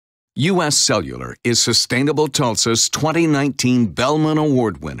U.S. Cellular is Sustainable Tulsa's 2019 Bellmon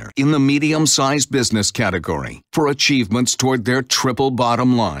Award winner in the medium-sized business category for achievements toward their triple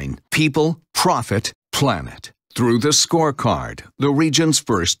bottom line: people, profit, planet. Through the scorecard, the region's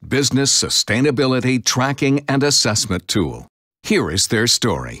first business sustainability tracking and assessment tool. Here is their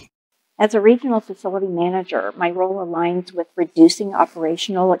story. As a regional facility manager, my role aligns with reducing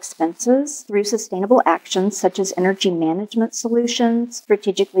operational expenses through sustainable actions such as energy management solutions,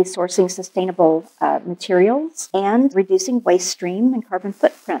 strategically sourcing sustainable materials, and reducing waste stream and carbon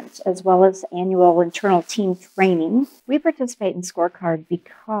footprint, as well as annual internal team training. We participate in Scorecard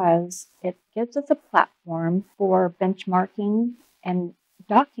because it gives us a platform for benchmarking and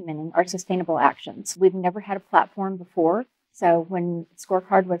documenting our sustainable actions. We've never had a platform before. So when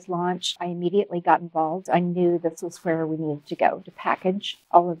Scorecard was launched, I immediately got involved. I knew this was where we needed to go to package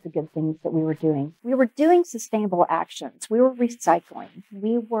all of the good things that we were doing. We were doing sustainable actions. We were recycling.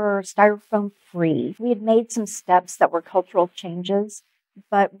 We were styrofoam free. We had made some steps that were cultural changes.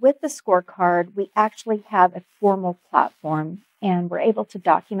 But with the Scorecard, we actually have a formal platform, and we're able to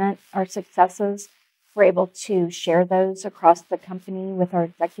document our successes. We're able to share those across the company with our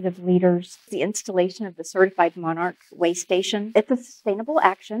executive leaders. The installation of the Certified Monarch Way Station, it's a sustainable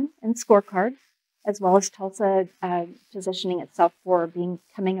action in Scorecard, as well as Tulsa positioning itself for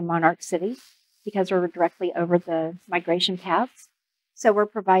becoming a Monarch City because we're directly over the migration paths. So we're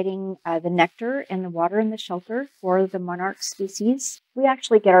providing the nectar and the water and the shelter for the monarch species. We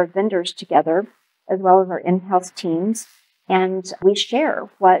actually get our vendors together, as well as our in-house teams, and we share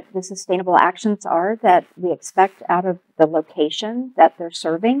what the sustainable actions are that we expect out of the location that they're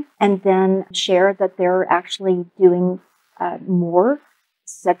serving, and then share that they're actually doing more,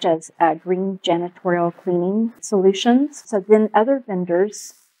 such as green janitorial cleaning solutions. So then other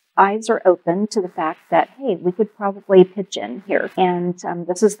vendors' eyes are open to the fact that, hey, we could probably pitch in here. And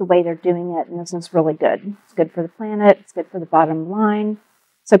this is the way they're doing it, and this is really good. It's good for the planet. It's good for the bottom line.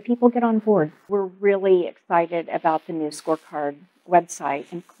 So people get on board. We're really excited about the new Scorecard website,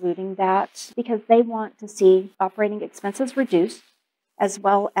 including that, because they want to see operating expenses reduced, as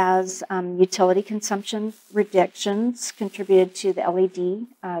well as utility consumption reductions contributed to the LED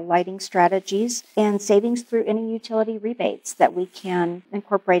lighting strategies, and savings through any utility rebates that we can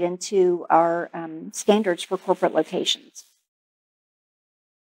incorporate into our standards for corporate locations.